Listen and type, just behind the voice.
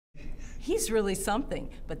He's really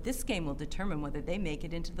something, but this game will determine whether they make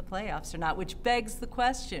it into the playoffs or not, which begs the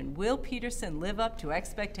question, will Peterson live up to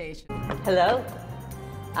expectations? Hello,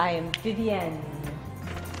 I am Vivienne.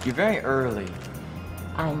 You're very early.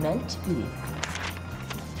 I meant to be.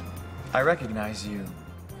 I recognize you.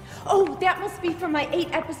 Oh, that must be from my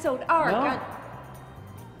 8-episode arc. No.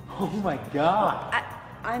 Oh my God.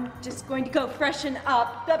 I'm just going to go freshen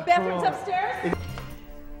up. The bathroom's upstairs?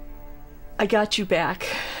 I got you back.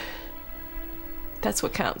 That's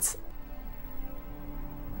what counts.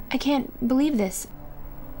 I can't believe this.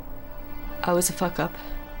 I was a fuck up.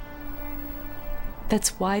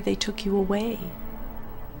 That's why they took you away.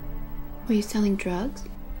 Were you selling drugs?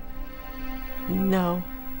 No.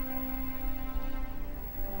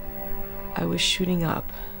 I was shooting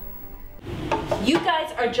up. You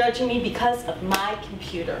guys are judging me because of my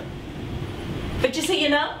computer. But just so you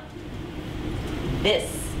know,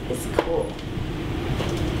 this is cool.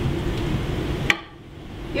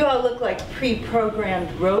 You all look like pre-programmed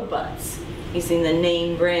robots using the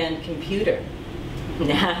name brand computer.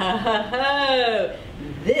 No,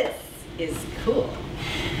 this is cool.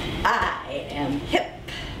 I am hip.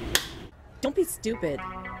 Don't be stupid.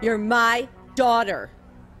 You're my daughter.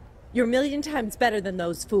 You're a million times better than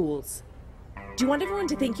those fools. Do you want everyone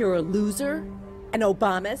to think you're a loser? An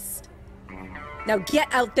Obamist? Now get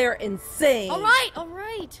out there and sing. All right, all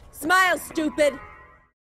right. Smile, stupid.